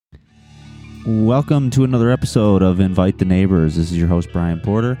Welcome to another episode of Invite the Neighbors. This is your host, Brian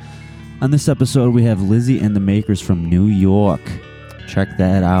Porter. On this episode, we have Lizzie and the Makers from New York. Check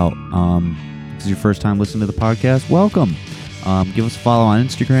that out. If this is your first time listening to the podcast, welcome. Give us a follow on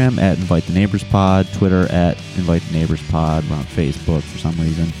Instagram at Invite the Neighbors Pod, Twitter at Invite the Neighbors Pod. We're on Facebook for some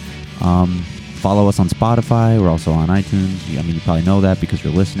reason. Follow us on Spotify. We're also on iTunes. I mean, you probably know that because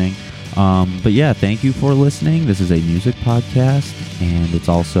you're listening. But yeah, thank you for listening. This is a music podcast, and it's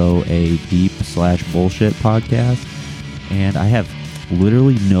also a deep/bullshit podcast. And I have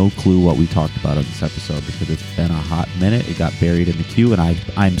literally no clue what we talked about in this episode because it's been a hot minute. It got buried in the queue, and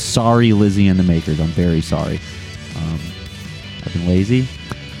I'm sorry, Lizzie and the Makers. I'm very sorry. I've been lazy,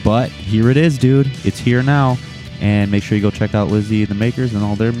 but here it is, dude. It's here now. And make sure you go check out Lizzie and the Makers and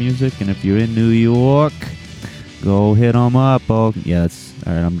all their music. And if you're in New York, go hit them up. Oh, yeah, that's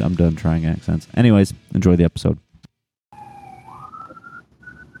all right. I'm done trying accents. Anyways, enjoy the episode.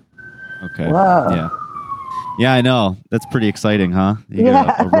 Okay. Whoa. Yeah, I know. That's pretty exciting, huh? You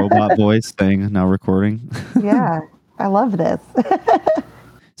got a robot voice thing now recording. Yeah, I love this.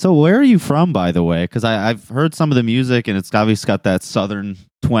 So where are you from, by the way? Because I've heard some of the music, and it's obviously got that southern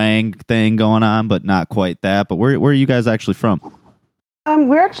twang thing going on, but not quite that. But where are you guys actually from?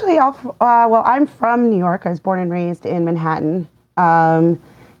 We're actually off. Well, I'm from New York. I was born and raised in Manhattan, and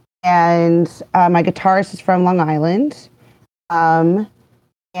my guitarist is from Long Island, and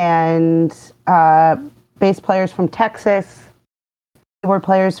bass players from Texas, keyboard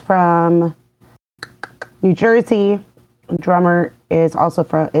players from New Jersey, drummer is also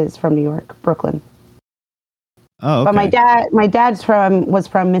from New York, Brooklyn. Oh, okay. But my dad's was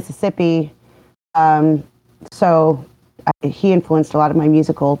from Mississippi, so he influenced a lot of my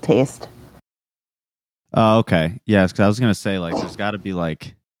musical taste. Oh, okay. Yes, because I was gonna say there's got to be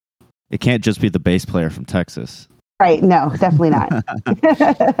it can't just be the bass player from Texas. Right? No, definitely not.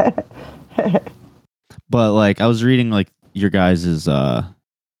 But I was reading your guys's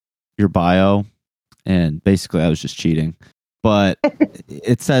your bio, and basically I was just cheating. But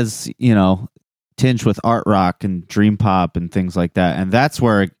it says tinged with art rock and dream pop and things like that, and that's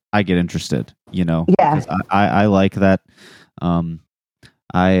where I get interested. Yeah, I like that. I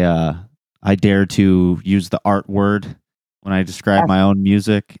dare to use the art word when I describe my own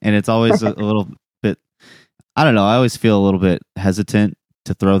music, and it's always a little bit. I don't know. I always feel a little bit hesitant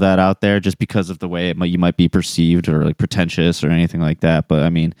to throw that out there just because of the way you might be perceived or pretentious or anything like that. But I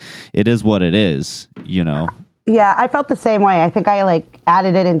mean, it is what it is. Yeah, I felt the same way. I think I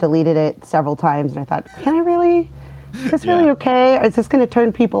added it and deleted it several times, and I thought, can I really? Is this really okay? Or is this going to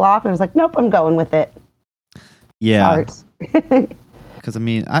turn people off? And I was like, nope, I'm going with it. Yeah. Because I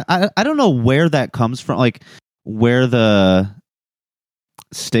mean, I don't know where that comes from, where the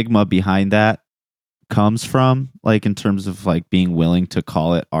stigma behind that comes from, in terms of being willing to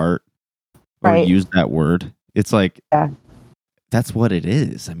call it art or use that word. It's that's what it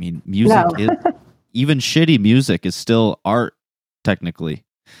is. I mean, music is even shitty music is still art technically.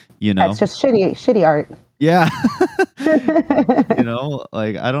 It's just shitty art. Yeah.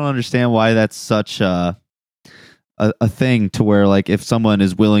 I don't understand why that's such a thing to where if someone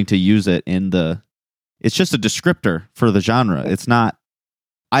is willing to use it it's just a descriptor for the genre. It's not,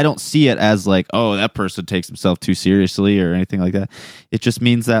 I don't see it as oh, that person takes himself too seriously or anything like that. It just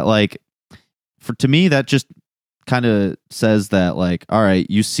means that to me, that just kind of says that all right,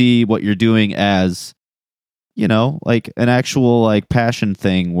 you see what you're doing as, an actual passion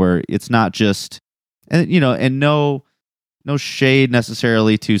thing where it's not just, and no shade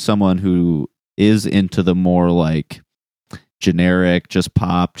necessarily to someone who is into the more generic, just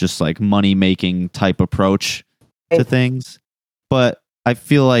pop, just money making type approach to things. But I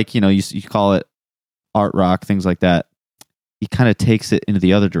feel you call it art rock, things like that. He kind of takes it into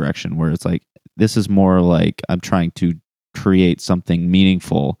the other direction where it's this is more I'm trying to create something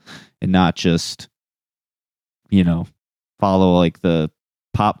meaningful and not just, follow the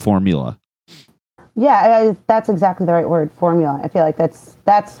pop formula. Yeah, that's exactly the right word, formula. I feel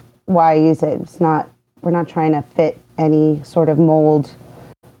that's why I use it. We're not trying to fit any sort of mold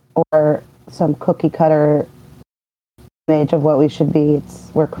or some cookie cutter image of what we should be.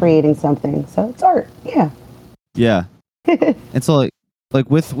 We're creating something. So it's art. Yeah. Yeah. And so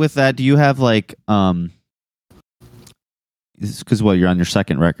with that, do you have because you're on your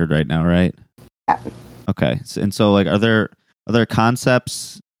second record right now, right? Yeah. Okay. So are there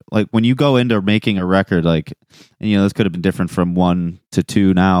concepts when you go into making a record, and this could have been different from 1 to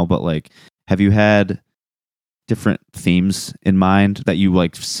 2 now, but have you had different themes in mind that you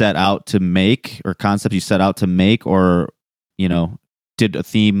set out to make, or concepts you set out to make, or did a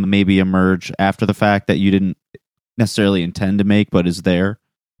theme maybe emerge after the fact that you didn't necessarily intend to make but is there?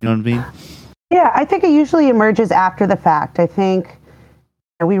 You know what I mean? Yeah, I think it usually emerges after the fact. I think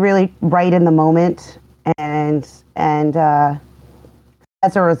we really write in the moment, and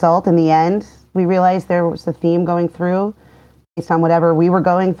as a result, in the end, we realized there was a theme going through based on whatever we were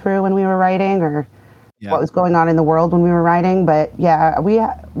going through when we were writing, or Yeah. what was going on in the world when we were writing. But yeah,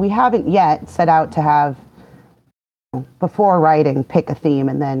 we haven't yet set out to have, before writing, pick a theme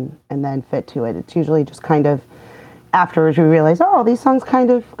and then fit to it. It's usually just kind of afterwards we realize, oh, these songs kind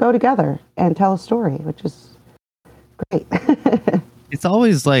of go together and tell a story, which is great. It's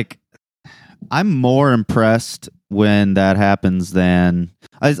always like I'm more impressed when that happens than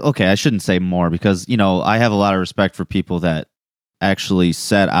I shouldn't say more, because I have a lot of respect for people that actually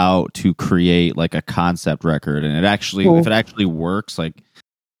set out to create like a concept record, and if it actually works, like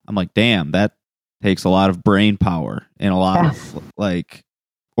I'm like, damn, that takes a lot of brain power and a lot of like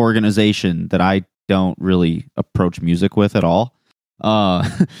organization that I don't really approach music with at all.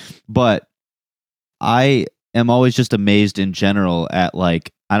 But I am always just amazed in general at,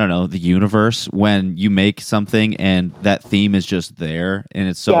 like, I don't know, the universe, when you make something and that theme is just there and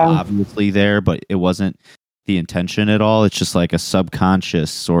it's so obviously there, but it wasn't the intention at all. It's just like a subconscious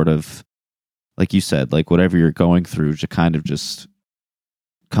sort of, like you said, like whatever you're going through just kind of just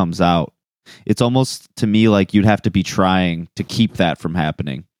comes out. It's almost to me like you'd have to be trying to keep that from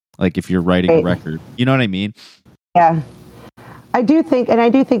happening. Like if you're writing a record, you know what I mean? Yeah. I do think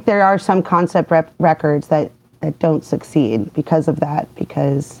there are some concept records that don't succeed because of that,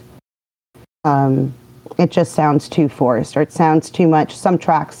 because it just sounds too forced, or it sounds too much. Some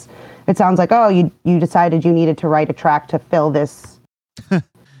tracks, it sounds like, oh, you decided you needed to write a track to fill this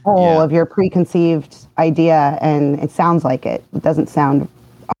hole of your preconceived idea, and it sounds like it doesn't sound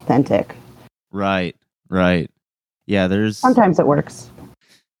authentic. Right. Yeah, sometimes it works.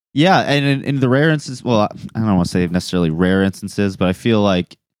 Yeah, and in the rare instances, well, I don't want to say necessarily rare instances, but I feel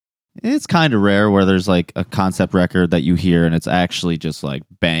like it's kind of rare where there's like a concept record that you hear and it's actually just like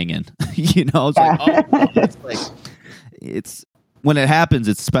banging. It's like, oh, it's when it happens,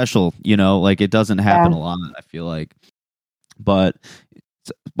 it's special. Like it doesn't happen a lot, I feel like. But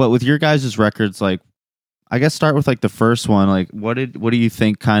with your guys' records, like, I guess start with like the first one. Like, what do you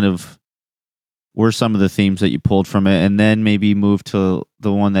think kind of were some of the themes that you pulled from it, and then maybe move to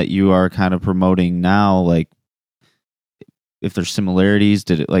the one that you are kind of promoting now? Like, if there's similarities,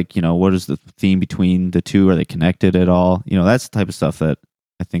 did it, like, what is the theme between the two? Are they connected at all? That's the type of stuff that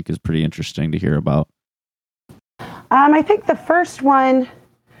I think is pretty interesting to hear about. I think the first one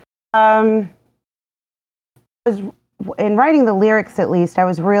was, in writing the lyrics, at least, I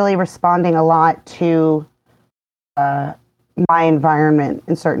was really responding a lot to my environment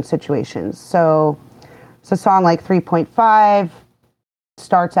in certain situations. So it's a song like 3.5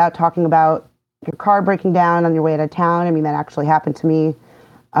 starts out talking about your car breaking down on your way out of town. I mean, that actually happened to me.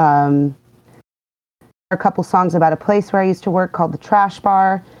 There are a couple songs about a place where I used to work called the Trash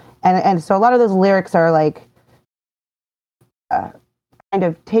Bar. And so a lot of those lyrics are like kind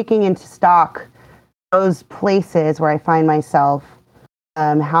of taking into stock those places where I find myself,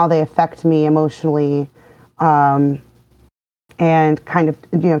 how they affect me emotionally, and kind of,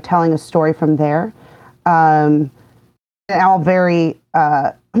 telling a story from there. And all very,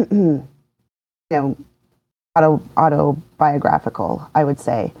 autobiographical, I would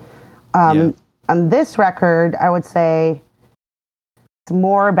say. On this record, I would say it's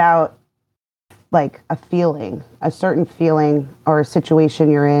more about like a feeling, a certain feeling or a situation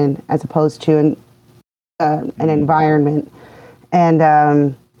you're in, as opposed to an environment.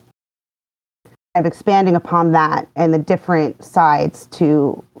 And of expanding upon that and the different sides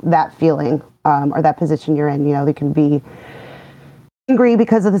to that feeling, or that position you're in. They can be angry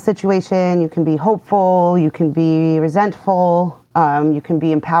because of the situation, you can be hopeful, you can be resentful, you can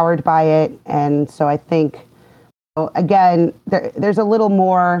be empowered by it. And so I think, again, there's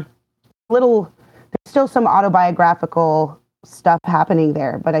there's still some autobiographical stuff happening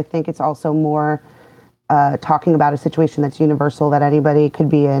there, but I think it's also more talking about a situation that's universal, that anybody could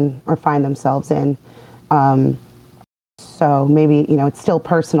be in or find themselves in. So maybe, it's still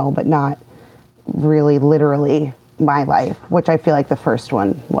personal, but not really literally my life, which I feel like the first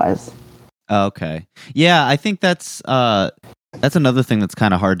one was. Okay. Yeah, I think that's another thing that's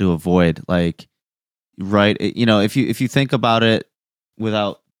kind of hard to avoid. Like, right, if you think about it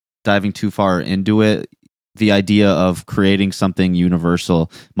without diving too far into it, the idea of creating something universal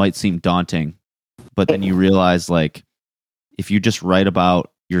might seem daunting, but then you realize, like, if you just write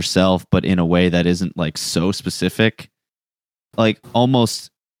about yourself, but in a way that isn't like so specific, like almost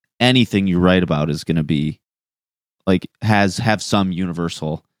anything you write about is going to be like have some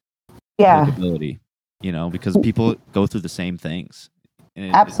universal applicability, because people go through the same things.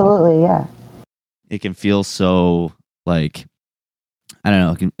 Absolutely, yeah. it can feel so like, I don't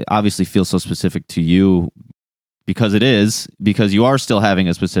know, it can obviously feel so specific to you because you are still having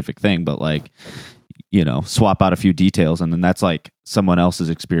a specific thing, but like, swap out a few details and then that's like someone else's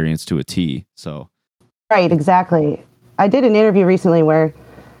experience to a T. So. Right, exactly. I did an interview recently where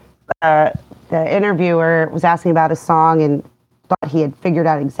the interviewer was asking about a song and thought he had figured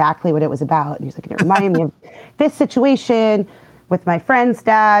out exactly what it was about. And he's like, it reminded me of this situation with my friend's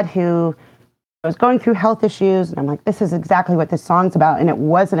dad who was going through health issues. And I'm like, this is exactly what this song's about. And it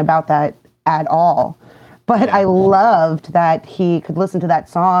wasn't about that at all. But I loved that he could listen to that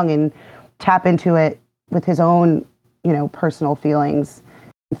song and tap into it with his own, personal feelings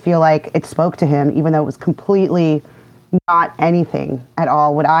and feel like it spoke to him, even though it was completely not anything at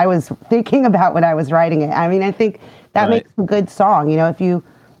all what I was thinking about when I was writing it. I mean, I think that makes a good song. If you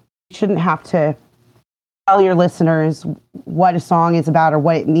shouldn't have to tell your listeners what a song is about or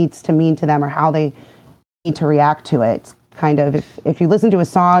what it needs to mean to them or how they need to react to it. It's kind of, if you listen to a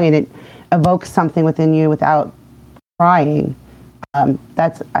song and it evokes something within you without crying,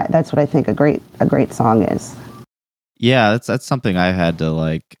 that's what I think a great song is. Yeah, that's something I've had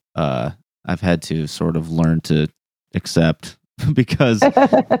to sort of learn to accept because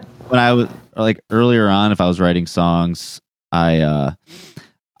when I was like earlier on, if I was writing songs, I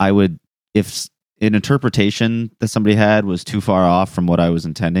would, if an interpretation that somebody had was too far off from what I was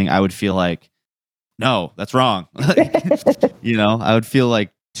intending, I would feel like, no, that's wrong. I would feel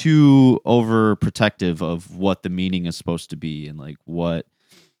like too overprotective of what the meaning is supposed to be and like what.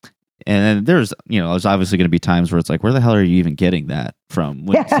 And then there's obviously going to be times where it's like, where the hell are you even getting that from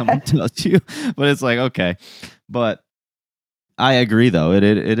when someone tells you? But it's like, okay. But I agree, though. It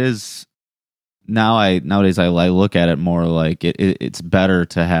is nowadays I look at it more like it's better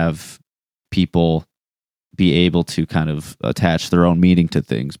to have people be able to kind of attach their own meaning to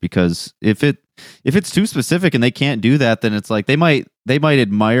things, because if it's too specific and they can't do that, then it's like they might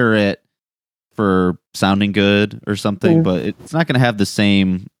admire it for sounding good or something, but it's not going to have the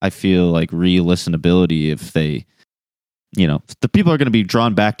same, I feel like, re-listenability if they, the people are going to be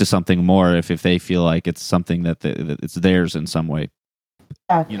drawn back to something more if they feel like it's something that it's theirs in some way.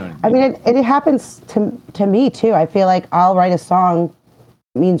 Yeah. You know what I mean? It happens to me too. I feel like I'll write a song,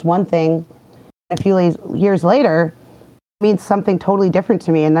 it means one thing, a few years later, it means something totally different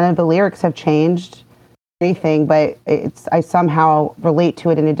to me, and none of the lyrics have changed anything, but I somehow relate to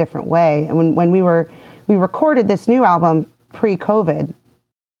it in a different way. And when we recorded this new album pre-COVID,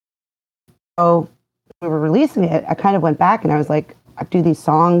 so we were releasing it, I kind of went back and I was like, do these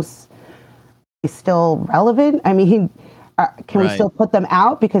songs still relevant? I mean, can we still put them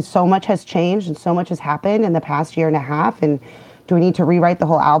out? Because so much has changed and so much has happened in the past year and a half, and do we need to rewrite the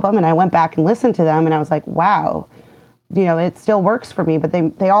whole album? And I went back and listened to them and I was like, wow, it still works for me, but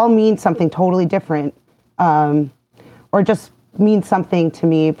they all mean something totally different. Or just mean something to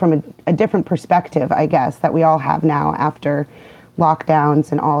me from a different perspective, I guess, that we all have now after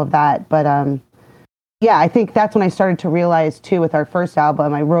lockdowns and all of that. But I think that's when I started to realize, too, with our first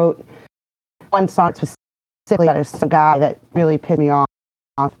album, I wrote one song specifically about a guy that really pissed me off.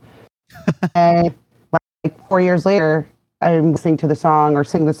 And like 4 years later, I'm listening to the song or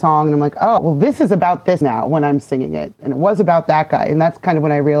sing the song, and I'm like, oh, well, this is about this now when I'm singing it. And it was about that guy. And that's kind of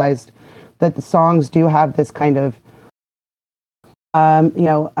when I realized that the songs do have this kind of,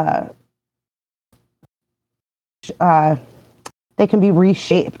 they can be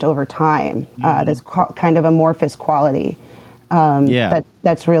reshaped over time. This kind of amorphous quality.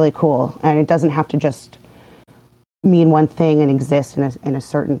 That's really cool, and it doesn't have to just mean one thing and exist in a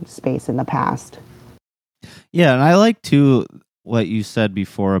certain space in the past. Yeah, and I like too what you said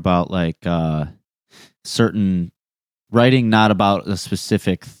before about like certain writing not about a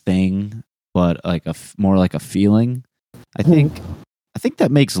specific thing, but like more like a feeling. I think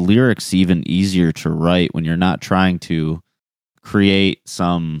that makes lyrics even easier to write when you're not trying to create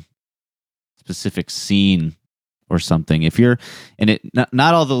some specific scene or something. If you're, and it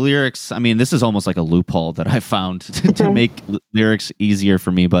not all the lyrics, I mean, this is almost like a loophole that I found to make lyrics easier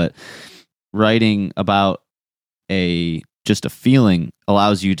for me, but writing about just a feeling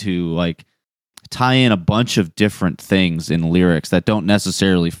allows you to like tie in a bunch of different things in lyrics that don't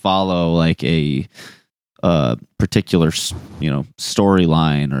necessarily follow like a particular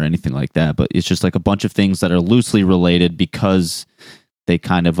storyline or anything like that, but it's just like a bunch of things that are loosely related because they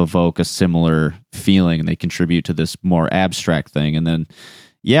kind of evoke a similar feeling and they contribute to this more abstract thing. And then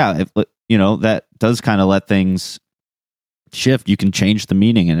that does kind of let things shift. You can change the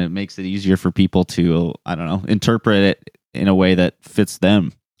meaning and it makes it easier for people to, I don't know, interpret it in a way that fits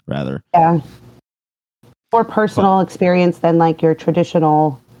them rather. Yeah. More personal experience than like your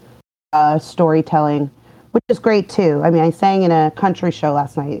traditional storytelling, which is great too. I mean, I sang in a country show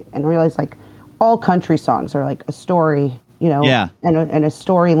last night and realized like all country songs are like a story, you know, Yeah. and a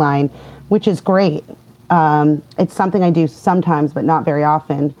storyline, which is great. It's something I do sometimes, but not very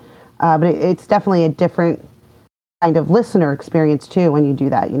often. But it's definitely a different kind of listener experience too when you do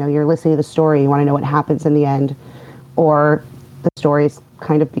that. You know, you're listening to the story, you want to know what happens in the end, or the story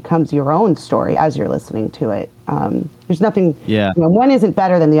kind of becomes your own story as you're listening to it. There's nothing. Yeah. You know, one isn't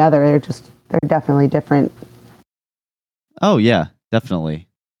better than the other. They're definitely different. Oh yeah, definitely.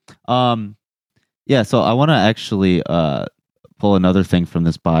 Yeah, so I want to actually pull another thing from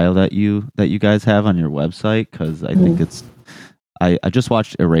this bio that you guys have on your website, because I think it's I just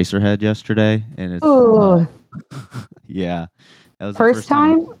watched Eraserhead yesterday, and it's Ooh. Yeah, that was the First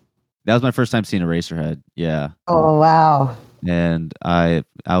time? That was my first time seeing Eraserhead. Yeah. Oh wow. And I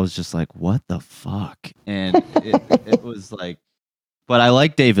was just like, what the fuck? And it was like, but I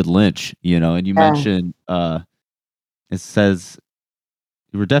like David Lynch, you know, and you mentioned it says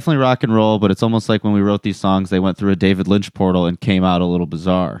you were definitely rock and roll, but it's almost like when we wrote these songs, they went through a David Lynch portal and came out a little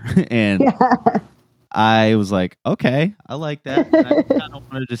bizarre. And I was like, okay, I like that. And I kind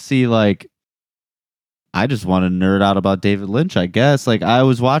of wanted to see, like, I just want to nerd out about David Lynch, I guess. Like, I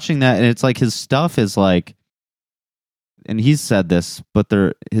was watching that, and it's like his stuff is like, and he's said this, but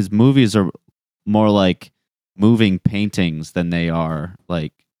his movies are more like moving paintings than they are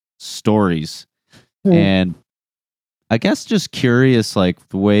like stories. And I guess just curious, like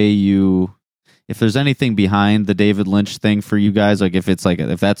the way if there's anything behind the David Lynch thing for you guys, like if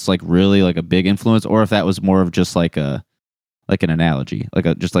that's like really like a big influence, or if that was more of just like an analogy,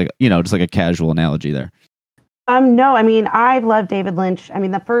 just like a casual analogy there. No, I mean, I love David Lynch. I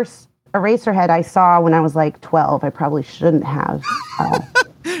mean, the first Eraserhead I saw when I was like 12. I probably shouldn't have.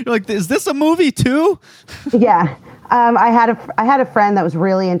 You're like, is this a movie too? Yeah. I had a friend that was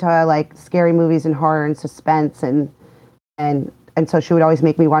really into like scary movies and horror and suspense, and so she would always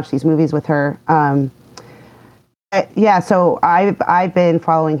make me watch these movies with her. Yeah, so I've been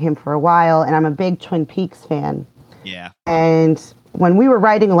following him for a while, and I'm a big Twin Peaks fan. Yeah. And when we were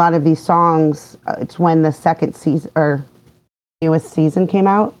writing a lot of these songs, it's when the second season or newest season came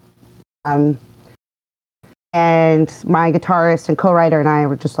out. And my guitarist and co-writer and I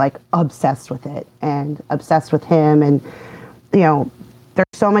were just like obsessed with it and obsessed with him. And, you know, there's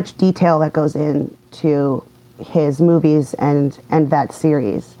so much detail that goes into his movies and that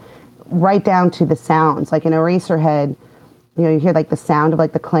series, right down to the sounds. Like in Eraserhead, you know, you hear like the sound of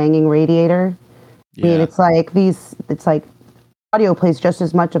like the clanging radiator. Yeah. I mean, it's like audio plays just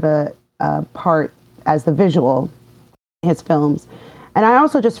as much of a part as the visual in his films. And I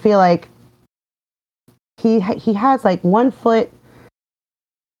also just feel like he has like 1 foot.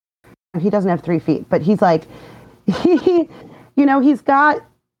 He doesn't have 3 feet, but he's like, he's got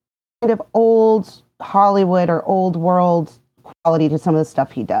kind of old Hollywood or old world quality to some of the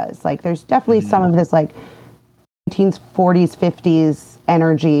stuff he does. Like there's definitely some of this like 1940s, 50s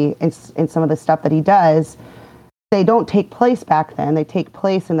energy in some of the stuff that he does. They don't take place back then. They take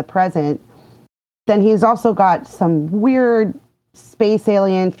place in the present. Then he's also got some weird space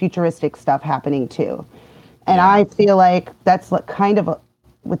alien futuristic stuff happening too. And yeah. I feel like that's like kind of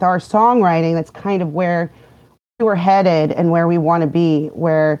with our songwriting, that's kind of where we're headed and where we want to be,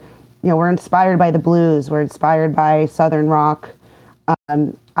 where, you know, we're inspired by the blues, we're inspired by Southern rock.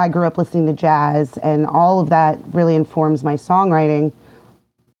 I grew up listening to jazz, and all of that really informs my songwriting.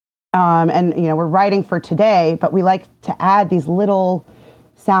 And, you know, we're writing for today, but we like to add these little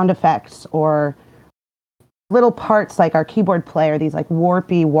sound effects or little parts, like our keyboard player, these like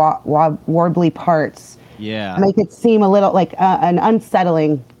warpy, warbly parts. Yeah. Make it seem a little like an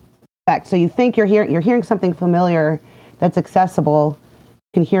unsettling effect. So you think you're hearing something familiar that's accessible.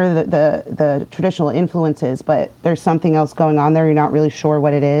 You can hear the traditional influences, but there's something else going on there. You're not really sure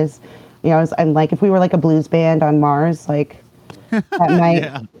what it is. You know, and like if we were like a blues band on Mars, like at night.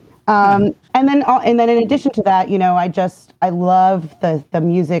 Yeah. And then in addition to that, you know, I love the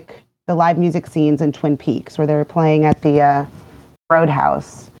music, the live music scenes in Twin Peaks where they're playing at the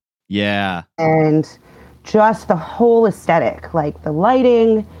Roadhouse. Yeah. And just the whole aesthetic, like the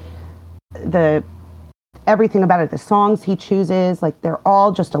lighting, everything about it, the songs he chooses, like they're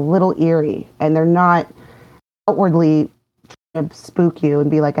all just a little eerie, and they're not outwardly trying to spook you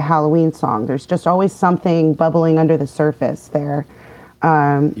and be like a Halloween song. There's just always something bubbling under the surface there.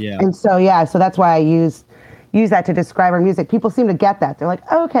 And so that's why I use that to describe our music. People seem to get that. They're like,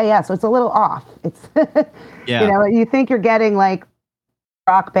 oh, okay, yeah, so it's a little off. It's, you know, you think you're getting like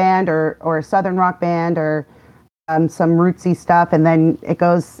rock band or a Southern rock band or some rootsy stuff, and then it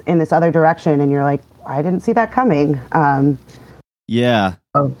goes in this other direction, and you're like, I didn't see that coming. Yeah.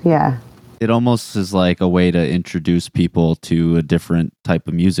 Oh, yeah. It almost is like a way to introduce people to a different type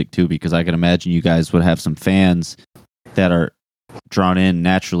of music too, because I can imagine you guys would have some fans that are drawn in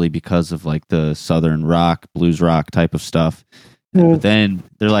naturally because of like the southern rock, blues rock type of stuff. But then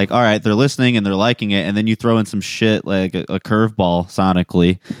they're like, all right, they're listening and they're liking it, and then you throw in some shit like a curveball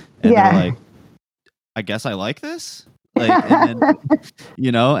sonically, and they're like, I guess I like this. Like, and then,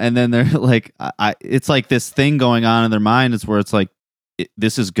 and then they're like, it's like this thing going on in their mind is where it's like,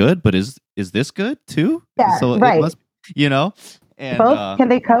 this is good, but is this good too? Yeah, so right. It must, and both, can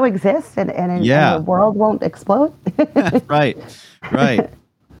they coexist and the world won't explode? Right.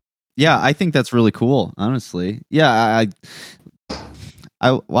 Yeah, I think that's really cool, honestly. Yeah,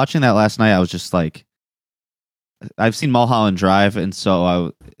 I watching that last night, I was just like, I've seen Mulholland Drive, and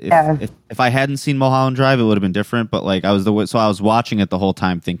so if I hadn't seen Mulholland Drive, it would have been different. But like I was watching it the whole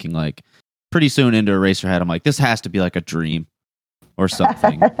time, thinking like, pretty soon into Eraserhead, I'm like, this has to be like a dream or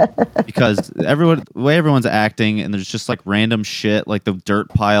something, because the way everyone's acting, and there's just like random shit, like the dirt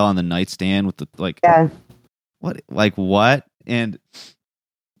pile on the nightstand with the what, and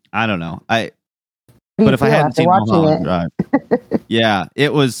I don't know, but if I hadn't seen Mulholland Drive, yeah,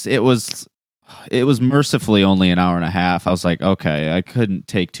 it was mercifully only an hour and a half. I was like, okay, I couldn't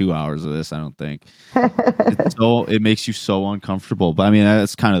take 2 hours of this, I don't think. It makes you so uncomfortable. But I mean,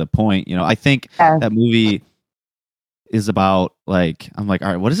 that's kind of the point. I think that movie is about like, I'm like, all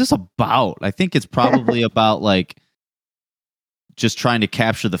right, what is this about? I think it's probably about like just trying to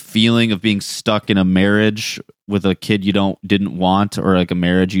capture the feeling of being stuck in a marriage with a kid you didn't want, or like a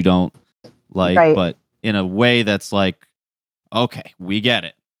marriage you don't like, right, but in a way that's like, okay, we get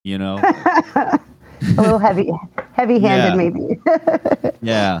it. A little heavy-handed, maybe.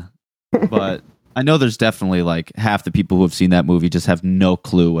 Yeah, but I know there's definitely like half the people who have seen that movie just have no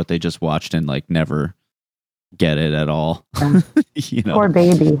clue what they just watched and like never get it at all. Poor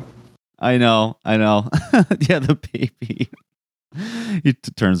baby. I know. Yeah, the baby. He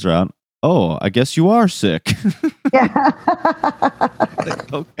turns around. Oh, I guess you are sick. Yeah.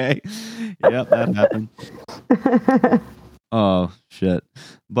 Like, okay. Yeah, that happened. Oh shit.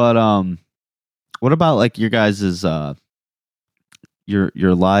 But what about like your guys's your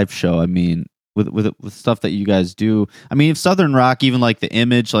live show? I mean, with stuff that you guys do. I mean, if Southern rock, even like the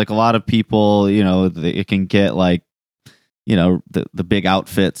image, like a lot of people, it can get like, the big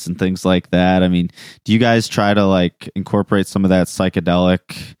outfits and things like that. I mean, do you guys try to like incorporate some of that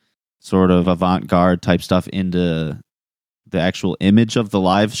psychedelic sort of avant-garde type stuff into the actual image of the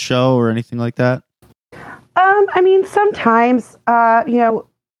live show or anything like that? I mean, sometimes, we're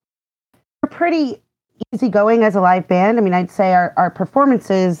pretty easygoing as a live band. I mean, I'd say our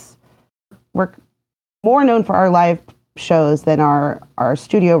performances, we're more known for our live shows than our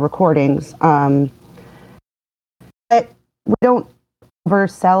studio recordings. But we don't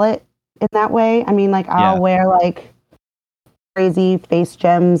oversell it in that way. I mean, like, I'll wear like crazy face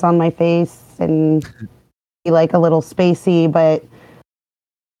gems on my face and be like a little spacey, but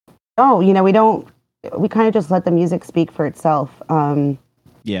we kind of just let the music speak for itself. When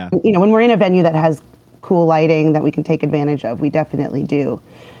we're in a venue that has cool lighting that we can take advantage of, we definitely do.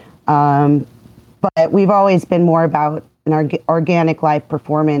 But we've always been more about an organic live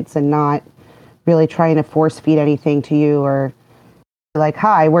performance and not really trying to force feed anything to you or like,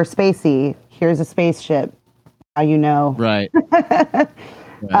 hi, we're spacey. Here's a spaceship. How you know. Right. But,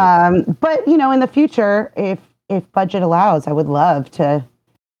 in the future, if budget allows, I would love to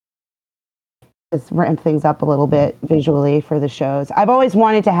just ramp things up a little bit visually for the shows. I've always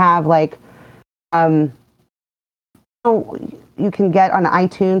wanted to have like, you can get on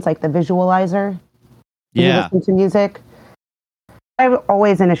iTunes like the visualizer. Yeah. You listen to music. I've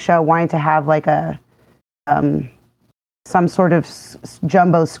always in a show wanted to have like a some sort of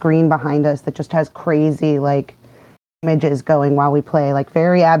jumbo screen behind us that just has crazy like images going while we play, like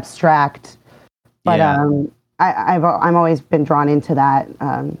very abstract. But I'm always been drawn into that.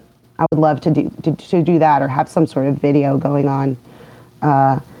 I would love to do that or have some sort of video going on.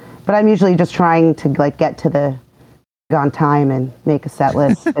 But I'm usually just trying to like get to the on time and make a set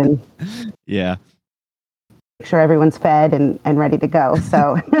list and make sure everyone's fed and ready to go.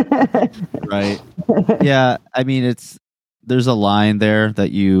 So right. Yeah. I mean, there's a line there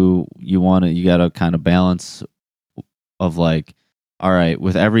that you got to kind of balance of like, all right,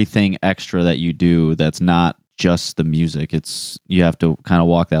 with everything extra that you do, that's not just the music. You have to kind of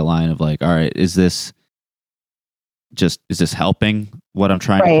walk that line of like, all right, is this helping what I'm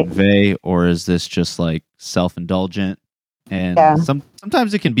trying to convey, or is this just like self-indulgent? And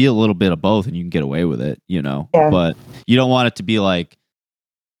sometimes it can be a little bit of both and you can get away with it, but you don't want it to be like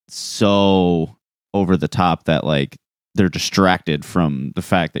so over the top that like they're distracted from the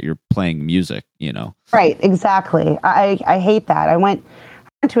fact that you're playing music, you know? Right, exactly. I hate that. I went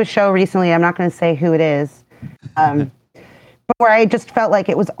to a show recently. I'm not going to say who it is, but where I just felt like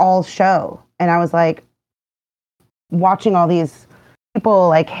it was all show, and I was like watching all these people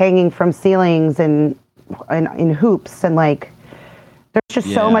like hanging from ceilings and in hoops, and like there's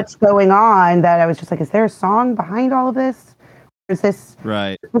just so much going on that I was just like, is there a song behind all of this? Is this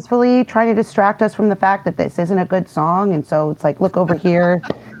right purposefully trying to distract us from the fact that this isn't a good song? And so it's like, look over here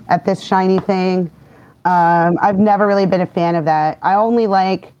at this shiny thing. I've never really been a fan of that.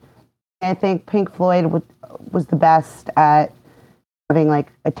 I think Pink Floyd was the best at having like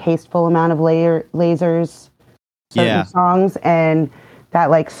a tasteful amount of lasers, certain songs, and that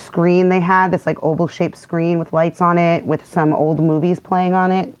like screen they had, this like oval shaped screen with lights on it, with some old movies playing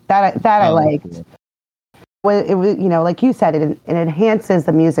on it. I liked. Cool. It was, you know, like you said, it enhances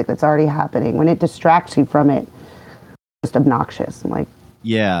the music that's already happening. When it distracts you from it, it's just obnoxious. I'm like,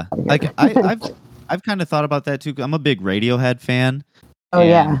 yeah, like I've kind of thought about that too. I'm a big Radiohead fan. Oh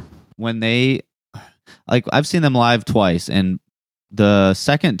yeah. When they, like, I've seen them live twice, and the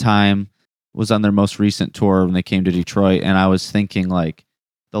second time was on their most recent tour when they came to Detroit, and I was thinking like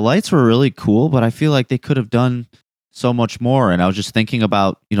the lights were really cool, but I feel like they could have done so much more. And I was just thinking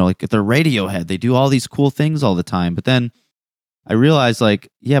about, you know, like they're Radiohead, they do all these cool things all the time, but then I realized like,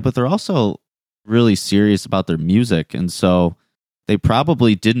 yeah, but they're also really serious about their music, and so they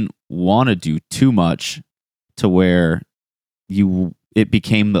probably didn't want to do too much to where it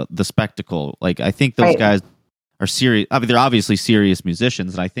became the spectacle. Like I think those guys are serious. I mean, they're obviously serious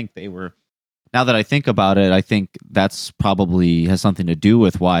musicians, and I think they were. Now that I think about it, I think that's probably has something to do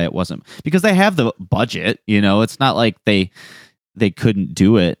with why it wasn't, because they have the budget. You know, it's not like they couldn't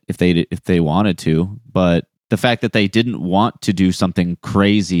do it if they wanted to. But the fact that they didn't want to do something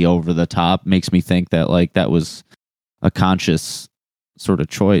crazy over the top makes me think that like that was a conscious sort of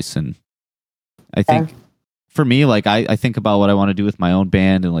choice. And I think for me, like I think about what I want to do with my own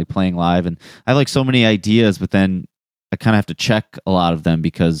band and like playing live, and I have like so many ideas, but then I kind of have to check a lot of them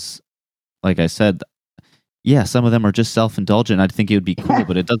because, like I said, yeah, some of them are just self-indulgent. I think it would be cool,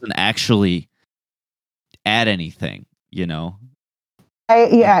 but it doesn't actually add anything, you know?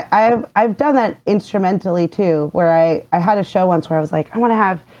 I've done that instrumentally too, where I had a show once where I was like, we're gonna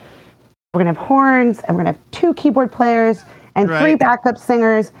have horns, and we're gonna have 2 keyboard players and 3 backup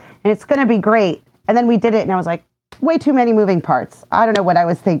singers, and it's gonna be great. And then we did it, and I was like, way too many moving parts. I don't know what I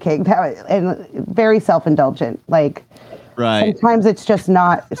was thinking. And very self-indulgent. Like, sometimes it's just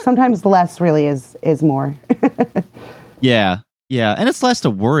not. Sometimes less really is more. Yeah, and it's less to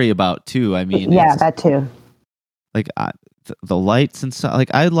worry about too. I mean, that too. Like the lights and stuff.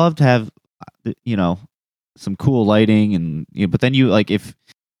 Like I'd love to have, you know, some cool lighting, and but then you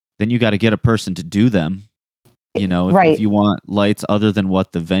got to get a person to do them. You know, if you want lights other than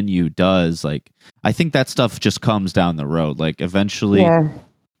what the venue does, like I think that stuff just comes down the road. Like eventually,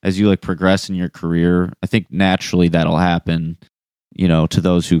 as you like progress in your career, I think naturally that'll happen. You know, to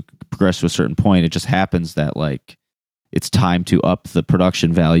those who progress to a certain point, it just happens that like it's time to up the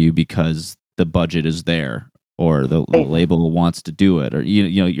production value because the budget is there, or the label wants to do it, or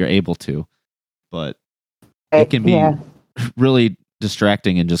you know you're able to. But it can be really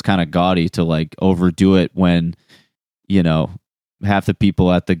distracting and just kind of gaudy to like overdo it when, you know, half the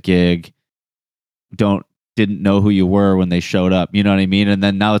people at the gig didn't know who you were when they showed up, you know what I mean? And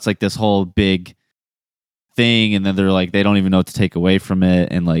then now it's like this whole big thing, and then they're like they don't even know what to take away from it,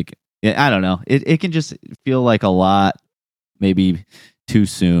 and like I don't know, it can just feel like a lot, maybe too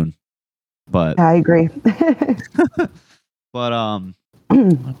soon. But I agree. But what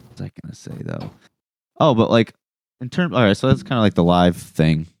was I gonna say though? Oh, but like in terms, all right, so that's kind of like the live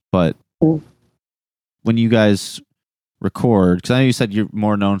thing. But when you guys record, because I know you said you're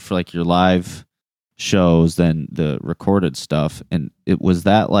more known for like your live shows than the recorded stuff, and it was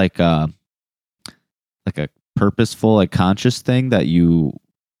that like a purposeful, like conscious thing that you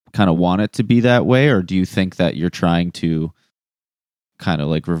kind of want it to be that way, or do you think that you're trying to kind of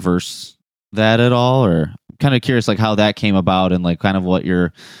like reverse that at all? Or I'm kind of curious like how that came about, and like kind of what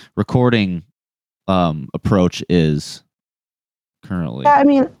your recording approach is currently. Yeah, I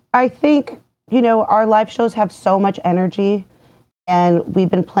mean, I think, you know, our live shows have so much energy, and we've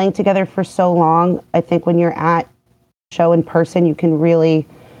been playing together for so long. I think when you're at a show in person, you can really,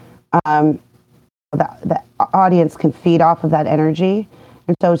 the audience can feed off of that energy.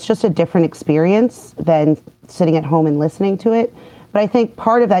 And so it's just a different experience than sitting at home and listening to it. But I think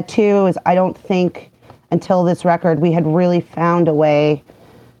part of that too is I don't think until this record we had really found a way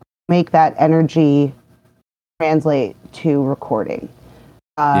to make that energy translate to recording.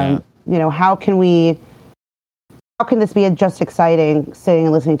 You know, how can we how can this be just exciting sitting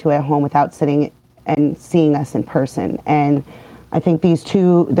and listening to it at home without sitting and seeing us in person? And I think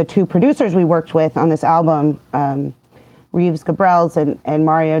the two producers we worked with on this album, Reeves Gabrels and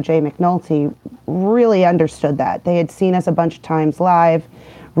Mario J. McNulty, really understood that. They had seen us a bunch of times live.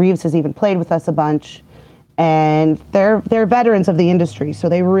 Reeves has even played with us a bunch, and they're veterans of the industry, so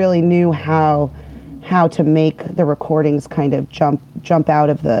they really knew how to make the recordings kind of jump out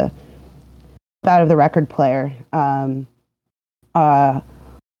of the record player. I'm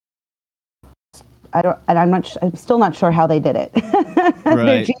still not sure how they did it.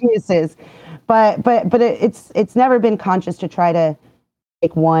 They're geniuses, but it's never been conscious to try to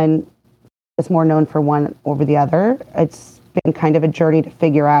make one that's more known for one over the other. It's been kind of a journey to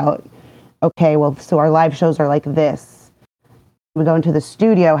figure out, okay, well, so our live shows are like this. We go into the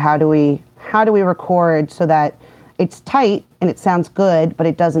studio. How do we record so that it's tight and it sounds good, but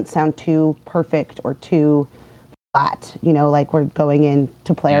it doesn't sound too perfect or too flat, like we're going in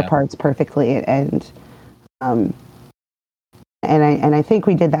to play our parts perfectly. And I think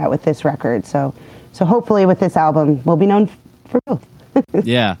we did that with this record. So hopefully with this album, we'll be known for both.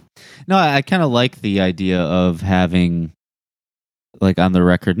 Yeah. No, I kind of like the idea of having, like, on the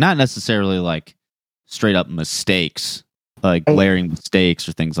record, not necessarily like straight up mistakes, like layering mistakes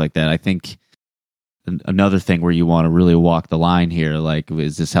or things like that. I think another thing where you want to really walk the line here, like,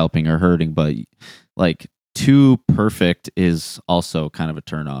 is this helping or hurting? But like, too perfect is also kind of a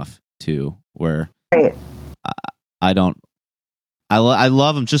turnoff too, where I love,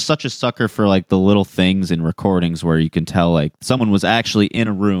 I'm just such a sucker for like the little things in recordings where you can tell like someone was actually in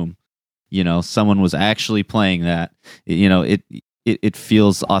a room, someone was actually playing that, it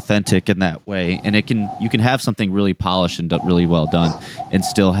feels authentic in that way. And you can have something really polished and really well done and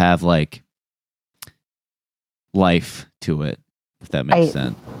still have like life to it, if that makes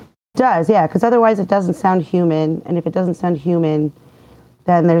sense. Does, yeah, because otherwise it doesn't sound human, and if it doesn't sound human,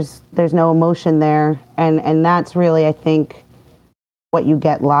 then there's no emotion there, and that's really, I think, what you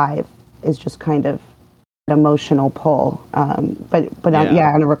get live is just kind of an emotional pull. But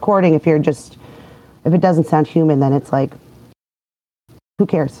on a recording, if it doesn't sound human, then it's like, who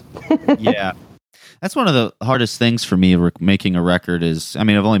cares? Yeah, that's one of the hardest things for me making a record is, I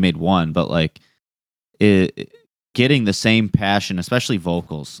mean, I've only made one, but like getting the same passion, especially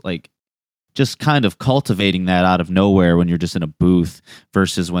vocals, like just kind of cultivating that out of nowhere when you're just in a booth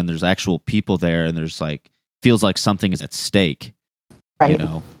versus when there's actual people there and there's like, feels like something is at stake, right.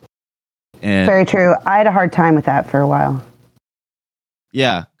 And very true. I had a hard time with that for a while.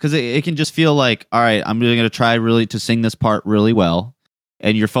 Yeah, because it can just feel like, all right, I'm really going to try really to sing this part really well.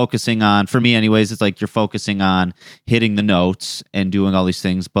 And you're focusing on, for me anyways, it's like you're focusing on hitting the notes and doing all these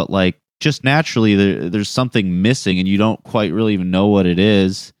things. But like just naturally, there's something missing and you don't quite really even know what it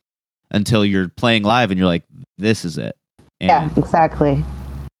is until you're playing live and you're like, this is it. And yeah, exactly.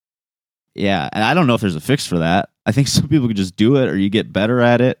 Yeah, and I don't know if there's a fix for that. I think some people can just do it or you get better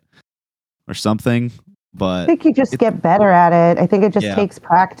at it or something. But I think you just get better at it. I think it just takes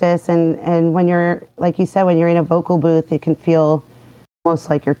practice. And when you're, like you said, when you're in a vocal booth, it can feel almost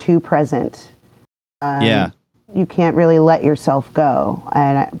like you're too present. You can't really let yourself go.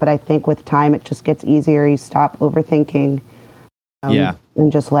 But I think with time, it just gets easier. You stop overthinking.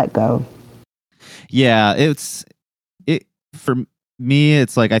 And just let go. Yeah, for me,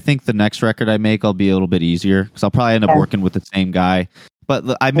 it's like I think the next record I make, I'll be a little bit easier because I'll probably end up working with the same guy.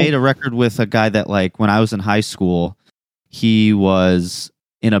 But I made a record with a guy that, like, when I was in high school, he was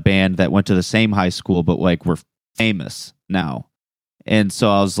in a band that went to the same high school, but like we're famous now. And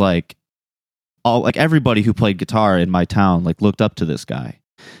so I was like, everybody who played guitar in my town like looked up to this guy.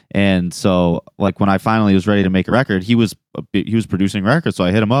 And so like when I finally was ready to make a record, he was producing records, so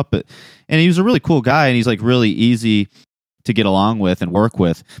I hit him up. And he was a really cool guy, and he's like really easy to get along with and work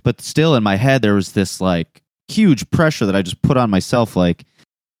with. But still in my head there was this like huge pressure that I just put on myself, like,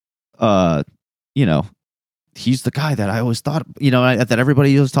 he's the guy that I always thought, that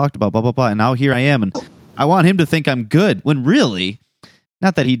everybody always talked about, blah, blah, blah. And now here I am, and I want him to think I'm good, when really,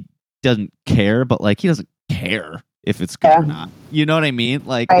 not that he doesn't care, but like he doesn't care if it's good or not. You know what I mean?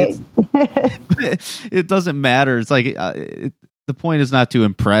 Like, it doesn't matter. It's like, the point is not to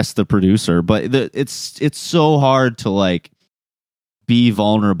impress the producer, but it's so hard to like be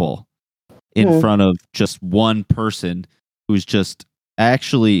vulnerable in front of just one person who's just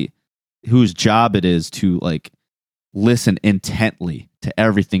actually, whose job it is to like listen intently to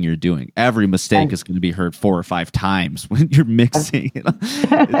everything you're doing. Every mistake is going to be heard 4 or 5 times when you're mixing.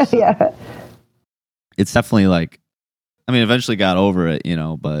 It's definitely like, I mean, eventually got over it,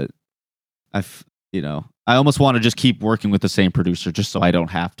 but I almost want to just keep working with the same producer just so I don't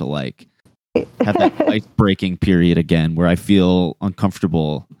have to like have that ice breaking period again where I feel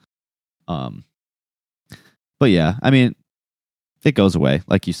uncomfortable. But yeah, I mean, it goes away,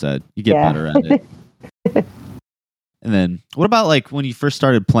 like you said. You get better at it. And then, what about like when you first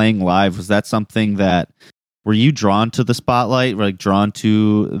started playing live? Was that something that were you drawn to the spotlight, like drawn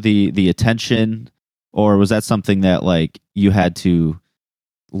to the attention, or was that something that like you had to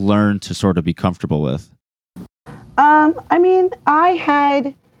learn to sort of be comfortable with? I mean, I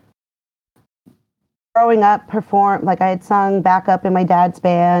had growing up performed, like I had sung backup in my dad's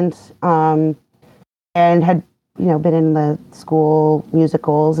band, and had been in the school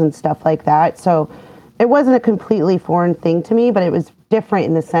musicals and stuff like that. So it wasn't a completely foreign thing to me, but it was different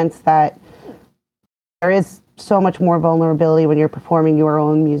in the sense that there is so much more vulnerability when you're performing your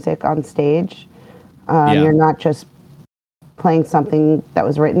own music on stage. You're not just playing something that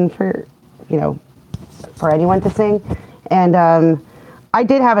was written for anyone to sing. And I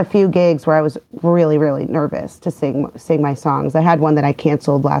did have a few gigs where I was really, really nervous to sing my songs. I had one that I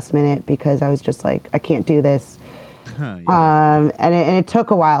canceled last minute because I was just like, I can't do this. And it took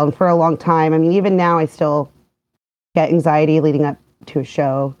a while and for a long time. I mean, even now I still get anxiety leading up to a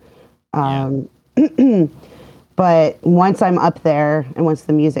show. But once I'm up there and once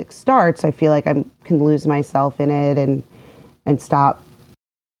the music starts, I feel like I can lose myself in it and stop.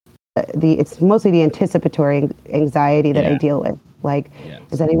 It's mostly the anticipatory anxiety that I deal with. Like,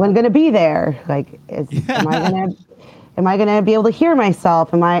 is anyone going to be there? Like, am I going to be able to hear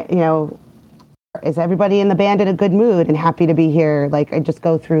myself? Is everybody in the band in a good mood and happy to be here? Like, I just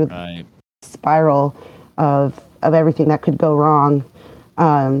go through the spiral of everything that could go wrong.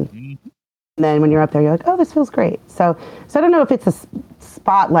 And then when you're up there, you're like, oh, this feels great. So I don't know if it's a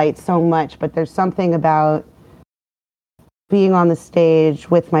spotlight so much, but there's something about being on the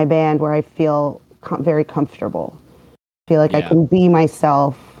stage with my band where I feel very comfortable. I feel like I can be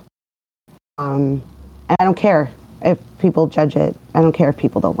myself. And I don't care if people judge it. I don't care if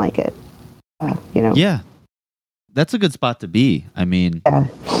people don't like it. Yeah, that's a good spot to be. I mean,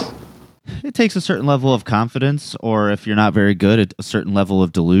 it takes a certain level of confidence, or if you're not very good, at a certain level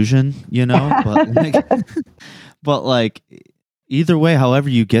of delusion, but like either way, however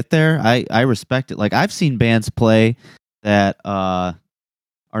you get there, I respect it. Like I've seen bands play that are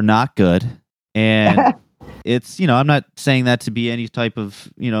not good, and it's I'm not saying that to be any type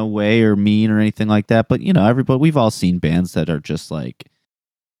of way or mean or anything like that, but we've all seen bands that are just like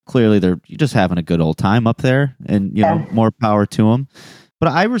clearly they're just having a good old time up there, and more power to them. But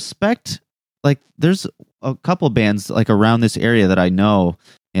I respect, like, there's a couple of bands like around this area that I know.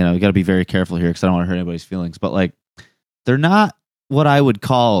 You got to be very careful here because I don't want to hurt anybody's feelings. But like, they're not what I would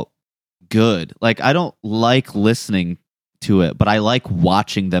call good. Like, I don't like listening to it, but I like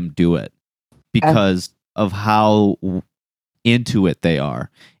watching them do it because of how into it they are.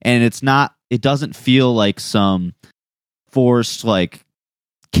 And it doesn't feel like some forced like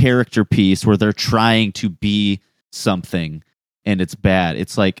character piece where they're trying to be something and it's bad.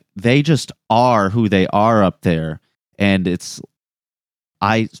 It's like they just are who they are up there, and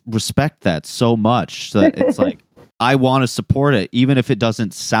I respect that so much that it's like I want to support it even if it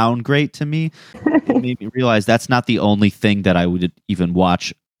doesn't sound great to me. It made me realize that's not the only thing that I would even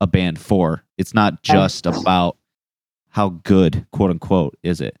watch a band for. It's not just about how good, quote unquote,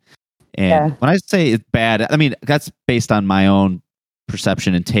 is it. And when I say it's bad, I mean that's based on my own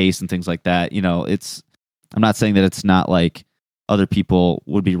perception and taste and things like that. I'm not saying that it's not like other people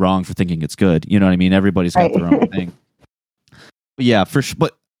would be wrong for thinking it's good. You know what I mean? Everybody's got their own thing. But yeah, for sure.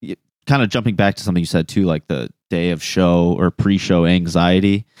 But kind of jumping back to something you said too, like the day of show or pre-show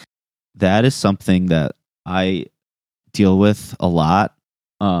anxiety. That is something that I deal with a lot.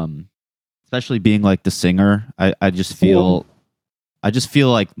 Especially being like the singer, I just feel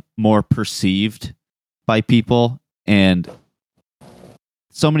like more perceived by people, and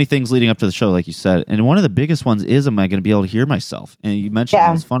so many things leading up to the show, like you said. And one of the biggest ones is, am I going to be able to hear myself? And you mentioned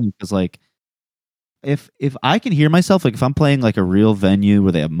it's funny because like if I can hear myself, like if I'm playing like a real venue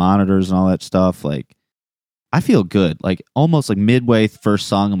where they have monitors and all that stuff, like I feel good. Like almost like midway first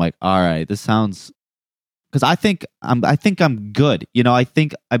song, I'm like, all right, this sounds, because I think I'm good.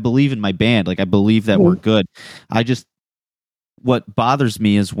 I believe in my band. Like I believe that we're good. What bothers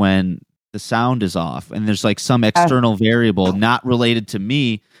me is when the sound is off and there's like some external variable not related to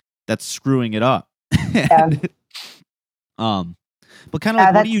me that's screwing it up. But kind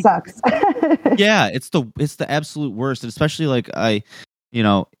of like, that sucks. It's the absolute worst. And especially like in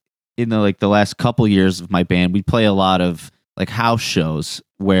the last couple years of my band, we play a lot of like house shows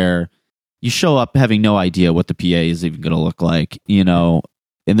where you show up having no idea what the PA is even going to look like, and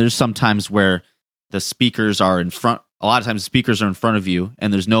there's sometimes where the speakers are in front. A lot of times the speakers are in front of you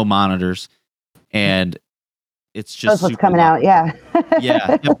and there's no monitors and it's just That's what's super coming loud. out. Yeah.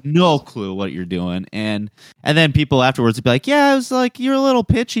 Yeah, you have no clue what you're doing, and then people afterwards would be like, "Yeah, it was like you're a little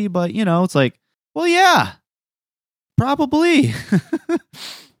pitchy, but it's like, well, yeah, probably."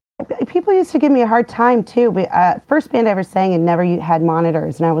 People used to give me a hard time too. But first band I ever sang and never had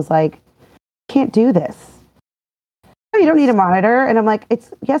monitors, and I was like, "Can't do this. Oh, you don't need a monitor." And I'm like,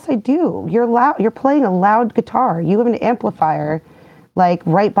 yes, I do. You're loud. You're playing a loud guitar. You have an amplifier, like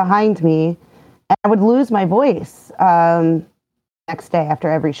right behind me, and I would lose my voice next day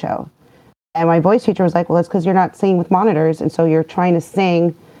after every show. And my voice teacher was like, "Well, it's because you're not singing with monitors, and so you're trying to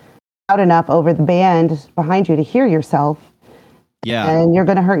sing loud enough over the band behind you to hear yourself." Yeah. And you're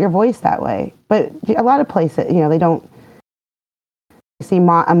going to hurt your voice that way. But a lot of places, they don't see a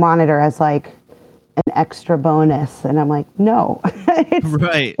monitor as like an extra bonus. And I'm like, no,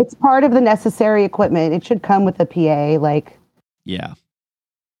 Right. It's part of the necessary equipment. It should come with a PA. Like, Yeah.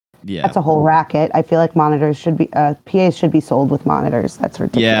 That's a whole racket. I feel like monitors should be, PAs should be sold with monitors. That's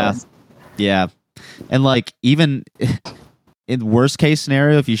ridiculous. Yeah. And like, even in worst case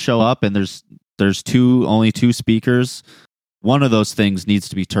scenario, if you show up and there's only two speakers, one of those things needs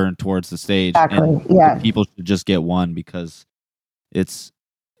to be turned towards the stage. Exactly. And people should just get one, because it's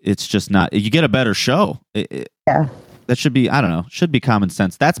just not. You get a better show. Yeah. That should be, I don't know, should be common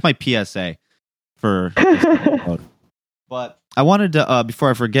sense. That's my PSA for this episode. But I wanted to, before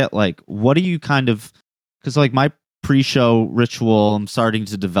I forget, like, what do you kind of, because like my pre-show ritual, I'm starting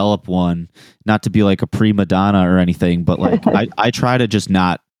to develop one, not to be like a prima donna or anything, but like I try to just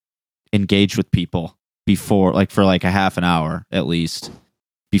not engage with people before, like for like a half an hour at least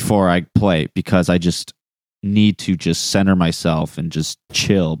before I play, because I just need to just center myself and just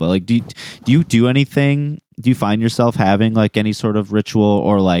chill. But like, do you do anything? Do you find yourself having like any sort of ritual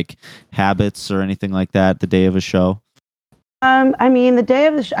or like habits or anything like that the day of a show? I mean, the day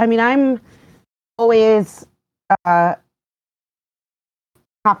of the show, I mean, I'm always have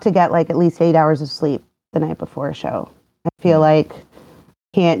to get like at least 8 hours of sleep the night before a show. I feel like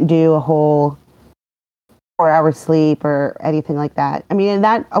can't do a whole 4 hours sleep or anything like that. I mean, and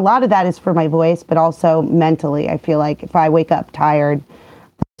that a lot of that is for my voice, but also mentally. I feel like if I wake up tired,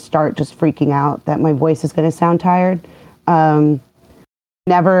 I start just freaking out that my voice is going to sound tired. I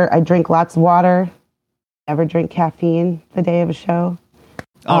drink lots of water. Never drink caffeine the day of a show.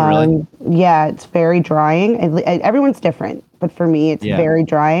 Oh, really? Yeah, it's very drying. Everyone's different, but for me, it's very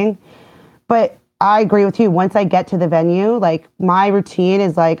drying. But I agree with you. Once I get to the venue, like my routine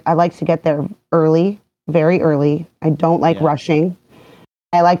is like, I like to get there early, very early. I don't like rushing.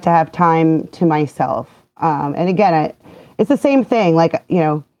 I like to have time to myself. And again, it's the same thing. Like,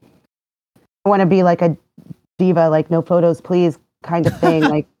 I want to be like a diva, like no photos, please kind of thing.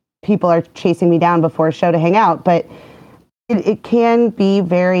 Like people are chasing me down before a show to hang out, but it can be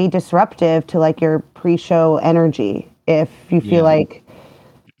very disruptive to like your pre-show energy if you feel like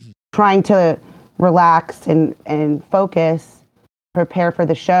trying to relax and focus, prepare for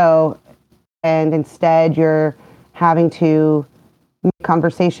the show, and instead you're having to make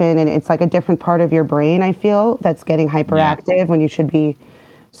conversation, and it's like a different part of your brain, I feel, that's getting hyperactive when you should be.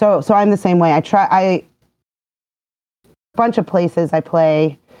 So I'm the same way. A bunch of places I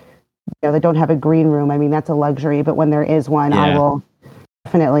play, they don't have a green room. I mean, that's a luxury, but when there is one, I will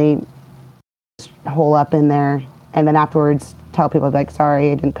definitely hole up in there, and then afterwards tell people like,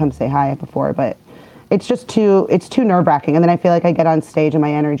 sorry, I didn't come say hi before, but it's just too nerve-wracking. And then I feel like I get on stage and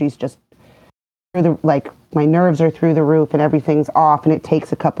my energy's just my nerves are through the roof and everything's off, and it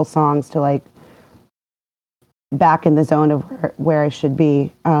takes a couple songs to like back in the zone of where I should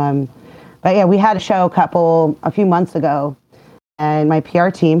be. But yeah, we had a show a few months ago, and my PR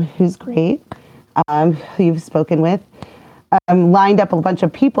team, who's great, who you've spoken with, lined up a bunch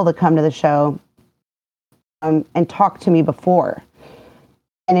of people to come to the show and talk to me before.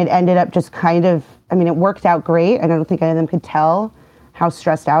 And it ended up just kind of, it worked out great. I don't think any of them could tell how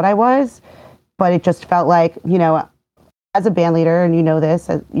stressed out I was, but it just felt like, as a band leader, and this,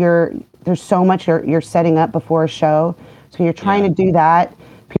 there's so much you're setting up before a show. So you're trying to do that.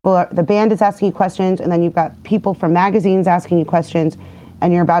 The band is asking you questions, and then you've got people from magazines asking you questions,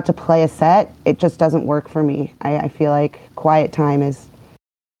 and you're about to play a set. It just doesn't work for me. I feel like quiet time is,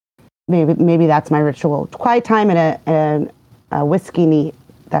 maybe that's my ritual. Quiet time and a whiskey neat.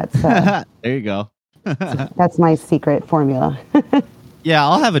 That's there you go. That's my secret formula. Yeah,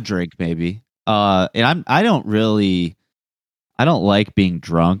 I'll have a drink maybe. And I don't like being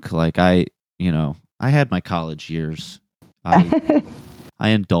drunk. Like I had my college years. I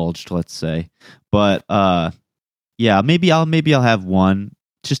indulged, let's say. But maybe I'll have one,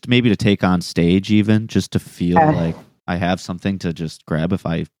 just maybe to take on stage, even just to feel like I have something to just grab if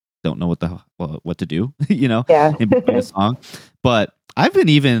I don't know what to do, Yeah. in between a song. But I've been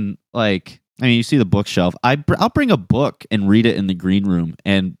even like, I mean, you see the bookshelf. I'll bring a book and read it in the green room,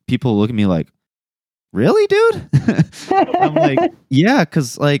 and people look at me like, "Really, dude?" I'm like, "Yeah,"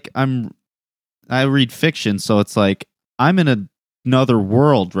 because like I read fiction, so it's like I'm in another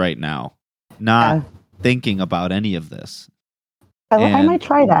world right now, not thinking about any of this. I might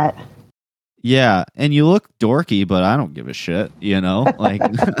try that. Yeah, and you look dorky, but I don't give a shit, Like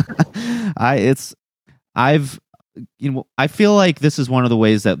I feel like this is one of the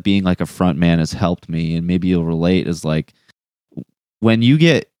ways that being like a front man has helped me, and maybe you'll relate, is like once you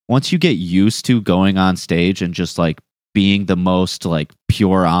get used to going on stage and just like being the most like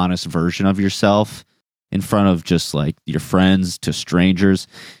pure, honest version of yourself in front of just like your friends to strangers,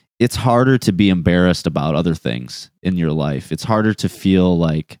 it's harder to be embarrassed about other things in your life. It's harder to feel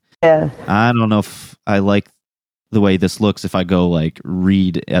like, I don't know if I like the way this looks if I go like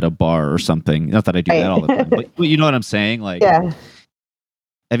read at a bar or something. Not that I do that all the time, but you know what I'm saying? Like,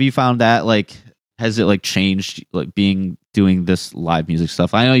 have you found that, like, has it like changed, like doing this live music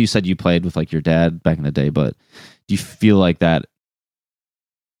stuff? I know you said you played with like your dad back in the day, but do you feel like that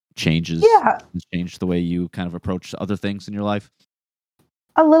changed the way you kind of approach other things in your life?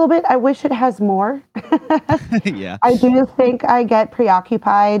 A little bit. I wish it has more. Yeah. I do think I get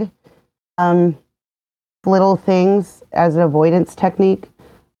preoccupied. Little things as an avoidance technique.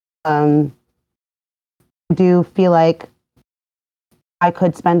 I do feel like I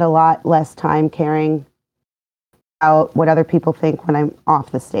could spend a lot less time caring about what other people think when I'm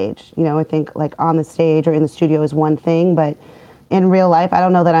off the stage. I think like on the stage or in the studio is one thing, but in real life, I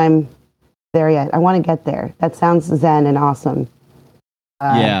don't know that I'm there yet. I want to get there. That sounds zen and awesome.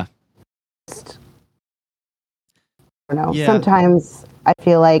 Yeah. I don't know. Yeah. Sometimes I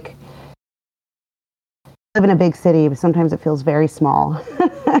feel like I live in a big city, but sometimes it feels very small.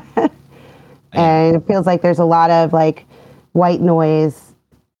 And it feels like there's a lot of like white noise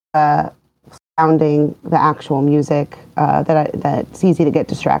surrounding the actual music that's easy to get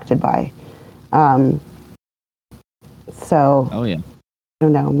distracted by. So I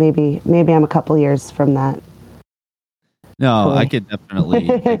don't know, maybe I'm a couple years from that. No, I could definitely.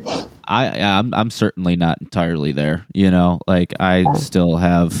 I'm certainly not entirely there. Like I still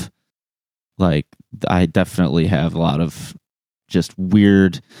have, like, I definitely have a lot of just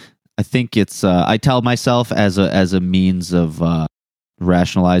weird. I think it's. I tell myself as a means of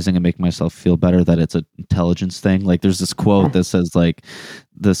rationalizing and making myself feel better that it's an intelligence thing. Like there's this quote that says like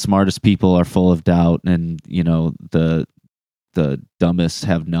the smartest people are full of doubt, and the dumbest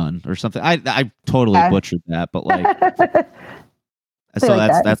have none, or something. I totally butchered that, but like, so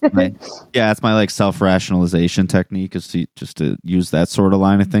that's my like self-rationalization technique, is to use that sort of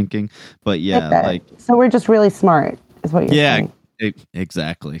line of thinking. But yeah, like, so we're just really smart, is what you're saying.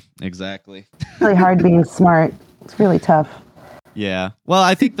 Exactly. It's really hard being smart. It's really tough. Yeah. Well,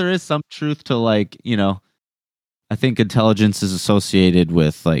 I think there is some truth to like, I think intelligence is associated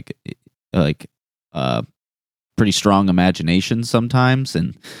with like pretty strong imagination sometimes,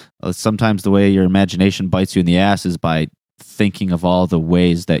 and sometimes the way your imagination bites you in the ass is by thinking of all the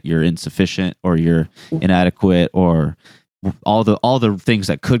ways that you're insufficient or you're inadequate, or all the things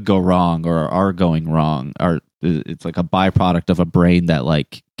that could go wrong or are going wrong. It's like a byproduct of a brain that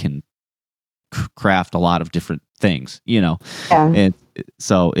like can craft a lot of different things, and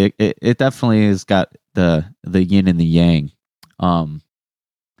so it definitely has got the yin and the yang,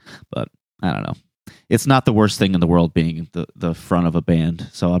 but I don't know. It's not the worst thing in the world being the front of a band,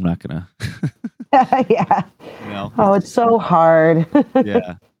 so I'm not gonna. Yeah. Oh, it's so hard.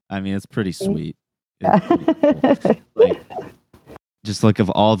 Yeah, I mean, it's pretty sweet. It's pretty cool. Like, just look of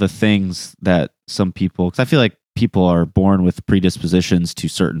all the things that some people, because I feel like people are born with predispositions to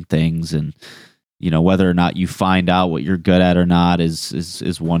certain things, and whether or not you find out what you're good at or not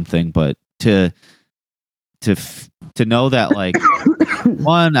is one thing, but to know that, like,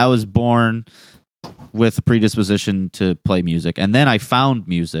 one, I was born with a predisposition to play music, and then I found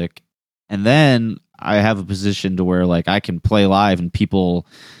music, and then I have a position to where like I can play live, and people,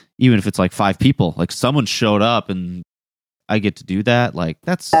 even if it's like 5 people, like someone showed up and I get to do that. Like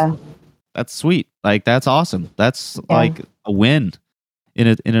that's sweet. Like that's awesome. That's like a win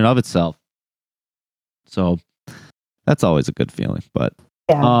in and of itself. So that's always a good feeling. But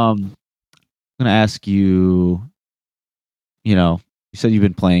I'm gonna ask you, you said you've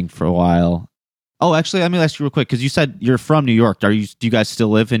been playing for a while. Oh, actually, let me ask you real quick, because you said you're from New York. Do you guys still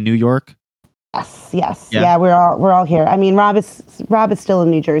live in New York? Yes. Yeah, we're all here. I mean, Rob is still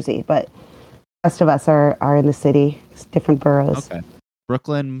in New Jersey, but the rest of us are in the city, different boroughs. Okay.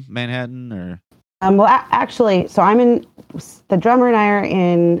 Brooklyn, Manhattan, or? Well, actually, so the drummer and I are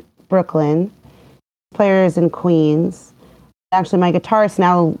in Brooklyn. Player is in Queens. Actually, my guitarist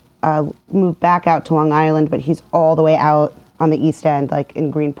now moved back out to Long Island, but he's all the way out on the East End, like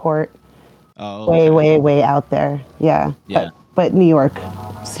in Greenport. Oh, okay. Way out there. Yeah. Yeah. But New York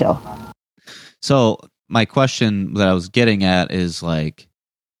still. So my question that I was getting at is like,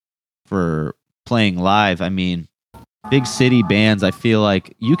 for playing live, I mean, big city bands, I feel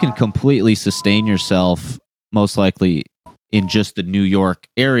like you can completely sustain yourself most likely in just the New York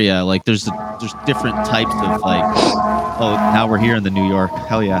area. Like there's different types of like, oh, now we're here in the New York.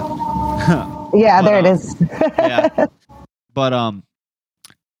 Hell yeah. Yeah, there it is. Yeah. But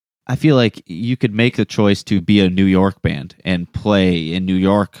I feel like you could make the choice to be a New York band and play in New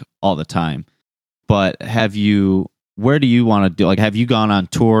York all the time. But where do you want to do? Like, have you gone on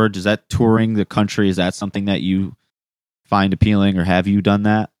tour? Does that touring the country? Is that something that you find appealing, or have you done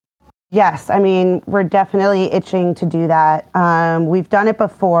that? Yes. I mean, we're definitely itching to do that. We've done it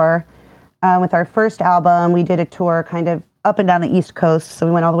before. With our first album, we did a tour kind of up and down the East Coast. So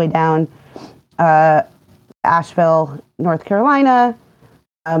we went all the way down Asheville, North Carolina,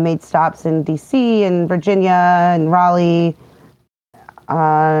 made stops in DC and Virginia and Raleigh,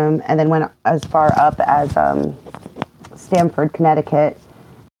 and then went as far up as Stamford, Connecticut.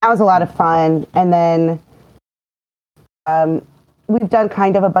 That was a lot of fun. And then we've done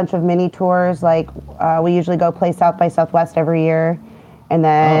kind of a bunch of mini tours. Like we usually go play South by Southwest every year, and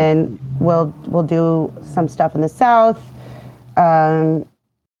then we'll do some stuff in the South.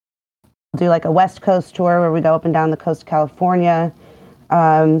 Do like a West Coast tour where we go up and down the coast of California.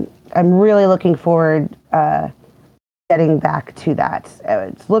 I'm really looking forward getting back to that.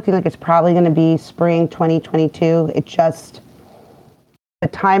 It's looking like it's probably going to be spring 2022. It just, the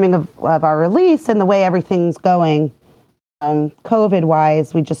timing of our release and the way everything's going,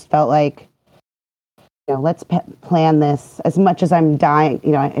 COVID-wise, we just felt like, let's plan this. As much as I'm dying,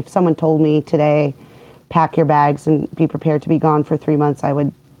 if someone told me today, pack your bags and be prepared to be gone for 3 months, I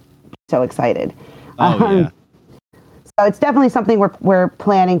would be so excited. Yeah. So it's definitely something we're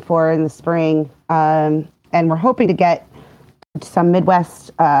planning for in the spring, and we're hoping to get some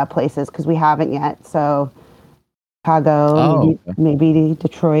Midwest places because we haven't yet. So Chicago, maybe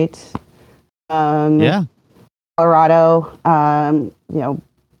Detroit, Colorado, a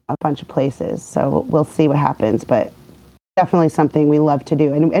bunch of places. So we'll see what happens, but definitely something we love to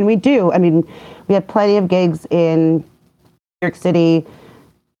do, and we do. I mean, we have plenty of gigs in New York City.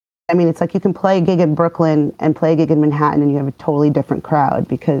 I mean, it's like you can play a gig in Brooklyn and play a gig in Manhattan, and you have a totally different crowd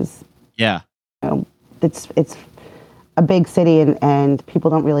because it's a big city, and people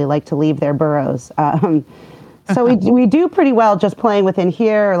don't really like to leave their boroughs. So we do pretty well just playing within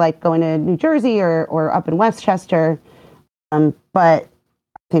here, or like going to New Jersey or up in Westchester. But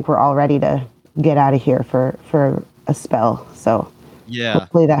I think we're all ready to get out of here for a spell. So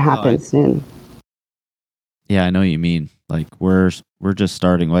hopefully that happens soon. Yeah, I know what you mean. Like we're just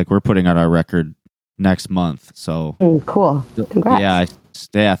starting. Like we're putting out our record next month. So cool. Congrats.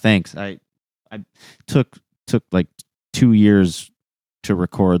 Yeah. Thanks. I took like 2 years to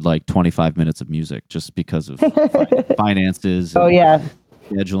record like 25 minutes of music just because of finances. And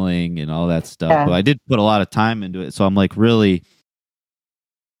scheduling and all that stuff. Yeah. But I did put a lot of time into it. So I'm like really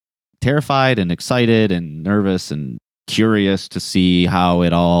terrified and excited and nervous and curious to see how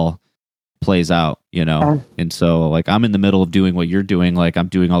it all plays out, and so like I'm in the middle of doing what you're doing. Like I'm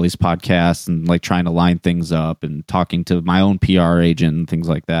doing all these podcasts and like trying to line things up and talking to my own PR agent and things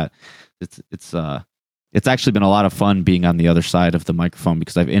like that. It's actually been a lot of fun being on the other side of the microphone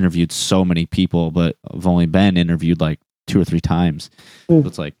because I've interviewed so many people, but I've only been interviewed like 2 or 3 times. So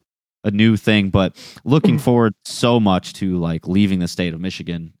it's like a new thing, but looking forward so much to like leaving the state of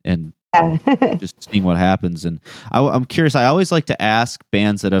Michigan and just seeing what happens. And I'm curious. I always like to ask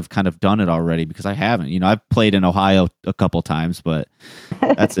bands that have kind of done it already because I haven't. I've played in Ohio a couple times, but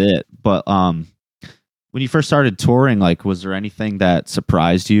that's it. But when you first started touring, like, was there anything that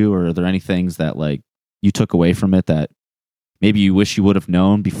surprised you, or are there any things that like you took away from it that maybe you wish you would have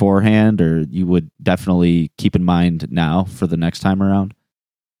known beforehand, or you would definitely keep in mind now for the next time around?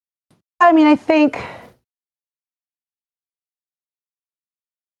 I mean, I think.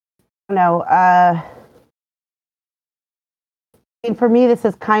 I mean, for me, this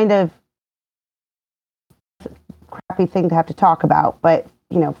is kind of a crappy thing to have to talk about, but,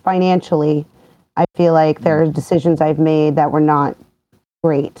 financially, I feel like there are decisions I've made that were not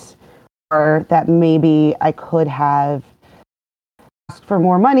great, or that maybe I could have asked for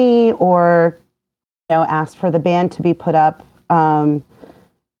more money, or, asked for the band to be put up,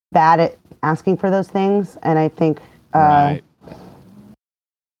 bad at asking for those things. And I think, right.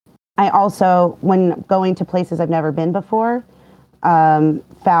 I also, when going to places I've never been before,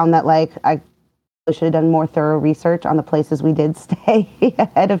 found that like I should have done more thorough research on the places we did stay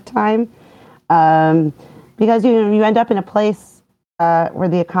ahead of time, because you end up in a place where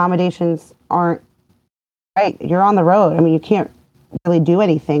the accommodations aren't right. You're on the road. I mean, you can't really do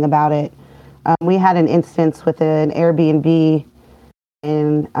anything about it. We had an instance with an Airbnb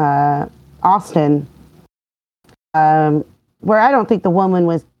in Austin, where I don't think the woman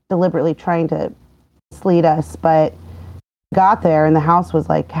was deliberately trying to mislead us, but got there and the house was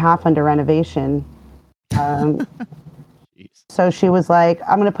like half under renovation. So she was like,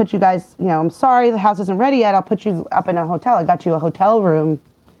 I'm going to put you guys, I'm sorry the house isn't ready yet. I'll put you up in a hotel. I got you a hotel room.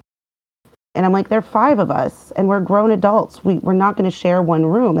 And I'm like, there are 5 of us and we're grown adults. We're not going to share one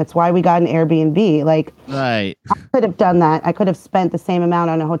room. That's why we got an Airbnb. Like, right. I could have done that. I could have spent the same amount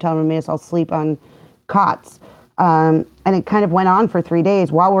on a hotel room. May as well sleep on cots. And it kind of went on for 3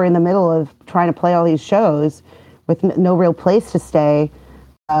 days while we're in the middle of trying to play all these shows with no real place to stay.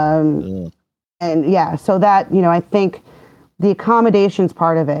 And yeah, so that, I think the accommodations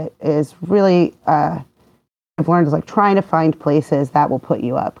part of it is really, I've learned is like trying to find places that will put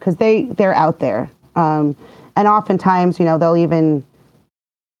you up because they're out there. And oftentimes, they'll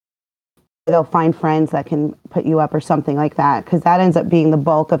find friends that can put you up or something like that. Cause that ends up being the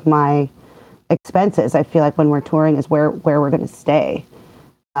bulk of my expenses. I feel like when we're touring is where we're going to stay.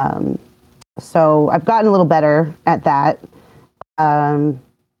 So I've gotten a little better at that. And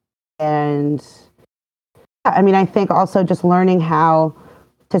I mean, I think also just learning how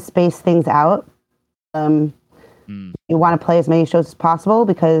to space things out. You want to play as many shows as possible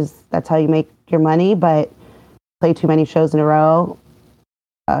because that's how you make your money, but play too many shows in a row,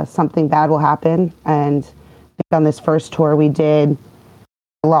 something bad will happen. And I think on this first tour we did,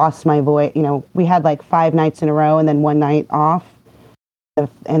 I lost my voice. We had like 5 nights in a row and then 1 night off.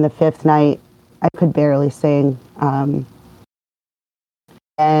 And the 5th night, I could barely sing.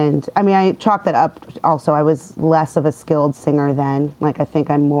 And I mean, I chalked that up. Also, I was less of a skilled singer then. Like, I think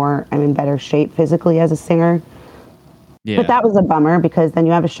I'm in better shape physically as a singer. Yeah. But that was a bummer because then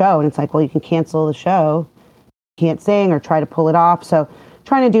you have a show and it's like, well, you can cancel the show, can't sing or try to pull it off. So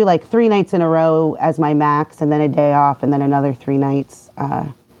trying to do like 3 nights in a row as my max and then a day off and then another 3 nights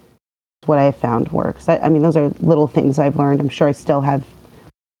is what I have found works. I mean, those are little things I've learned. I'm sure I still have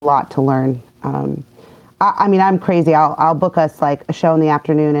a lot to learn. I mean, I'm crazy. I'll book us like a show in the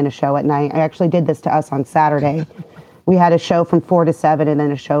afternoon and a show at night. I actually did this to us on Saturday. We had a show from 4 to 7 and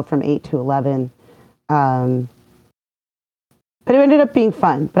then a show from 8 to 11. But it ended up being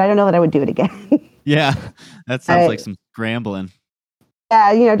fun, but I don't know that I would do it again. Yeah, that sounds like some scrambling.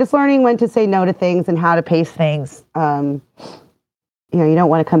 Yeah, just learning when to say no to things and how to pace things. You don't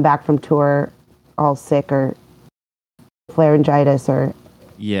want to come back from tour all sick or laryngitis or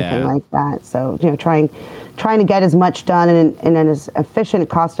anything like that. So, trying to get as much done in as efficient,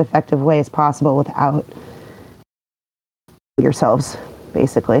 cost-effective way as possible without yourselves,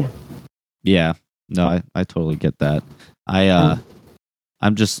 basically. Yeah, no, I totally get that.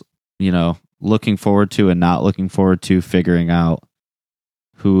 I'm just, looking forward to and not looking forward to figuring out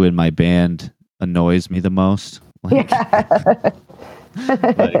who in my band annoys me the most. Like,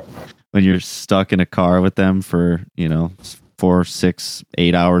 like when you're stuck in a car with them for, 4, 6,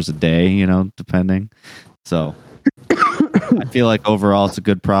 8 hours a day, depending. So I feel like overall it's a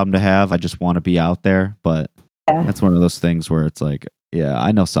good problem to have. I just want to be out there, but that's one of those things where it's like, yeah,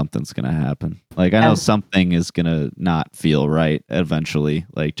 I know something's going to happen. Like, I know something is going to not feel right eventually,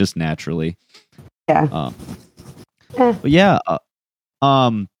 like just naturally. Yeah. But yeah,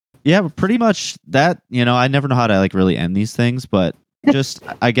 pretty much that, I never know how to like really end these things, but just,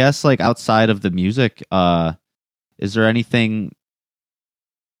 I guess like outside of the music, is there anything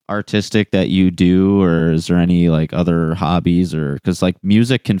artistic that you do, or is there any like other hobbies? Or because like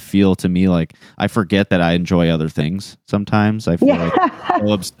music can feel to me like I forget that I enjoy other things sometimes. I feel like I'm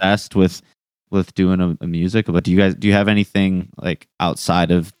so obsessed with doing a music. But do you have anything like outside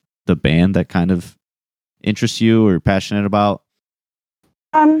of the band that kind of interests you or passionate about?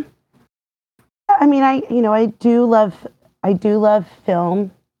 I mean, I do love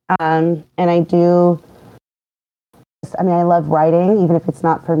film, and I love writing, even if it's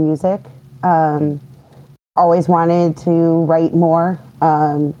not for music. Always wanted to write more,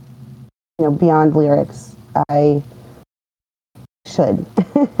 beyond lyrics. I should.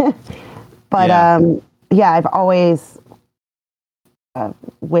 But, I've always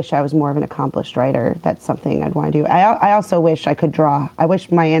wish I was more of an accomplished writer. That's something I'd want to do. I also wish I could draw. I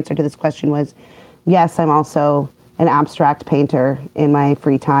wish my answer to this question was, yes, I'm also an abstract painter in my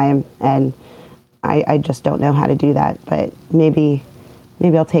free time, and I just don't know how to do that. But maybe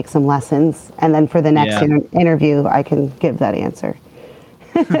maybe I'll take some lessons, and then for the next Yeah. interview, I can give that answer.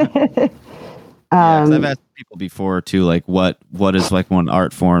 Yeah, 'cause I've asked people before too, like what is like one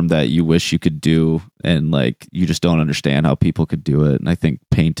art form that you wish you could do, and like you just don't understand how people could do it. And I think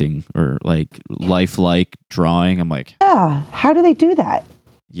painting or like lifelike drawing, I'm like, Yeah, how do they do that?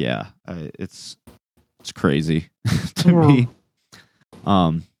 yeah, it's crazy to Yeah. me.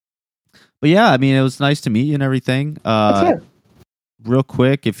 But yeah, I mean, it was nice to meet you and everything. Me too. Real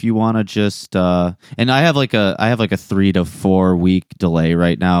quick, if you want to just and I have like a 3 to 4 week delay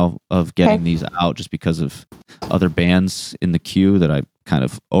right now of getting Okay. these out, just because of other bands in the queue that I kind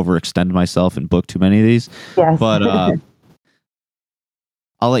of overextend myself and book too many of these. Yes. But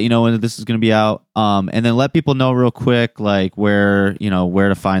I'll let you know when this is going to be out, and then let people know real quick, like where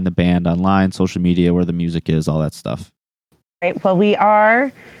to find the band online, social media, where the music is, all that stuff. Right. Well, we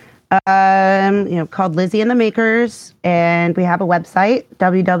are, called Lizzie and the Makers, and we have a website,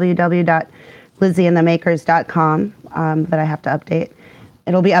 www.lizzieandthemakers.com, that I have to update.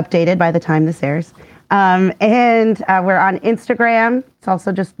 It'll be updated by the time this airs. And we're on Instagram. It's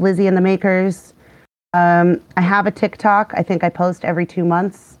also just Lizzie and the Makers. I have a TikTok. I think I post every 2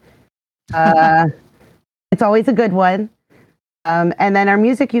 months. It's always a good one. And then our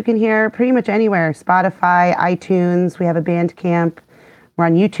music you can hear pretty much anywhere. Spotify, iTunes. We have a Bandcamp. We're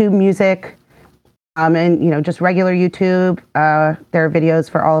on YouTube Music. And, just regular YouTube. There are videos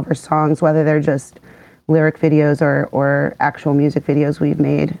for all of our songs, whether they're just lyric videos or actual music videos we've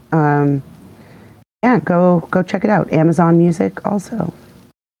made. Yeah, go check it out. Amazon Music also.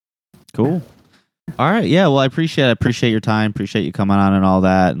 Cool. All right. Yeah. Well, I appreciate your time. Appreciate you coming on and all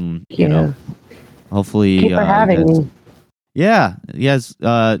that. And Yeah. hopefully, Thank you for having me. Yeah. Yes.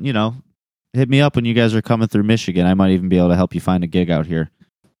 Hit me up when you guys are coming through Michigan. I might even be able to help you find a gig out here.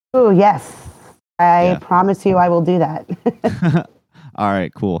 Oh, yes. I Yeah. promise you I will do that. All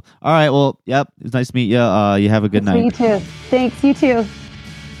right. Cool. All right. Well, yep. It's nice to meet you. You have a good night. You too. Thanks. You too.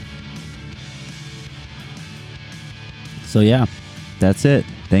 So yeah, that's it.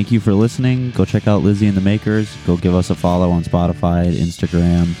 Thank you for listening. Go check out Lizzie and the Makers. Go give us a follow on Spotify,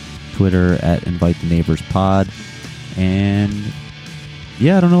 Instagram, Twitter at Invite the Neighbors Pod. And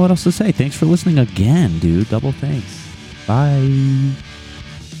yeah, I don't know what else to say. Thanks for listening again, dude. Double thanks. Bye.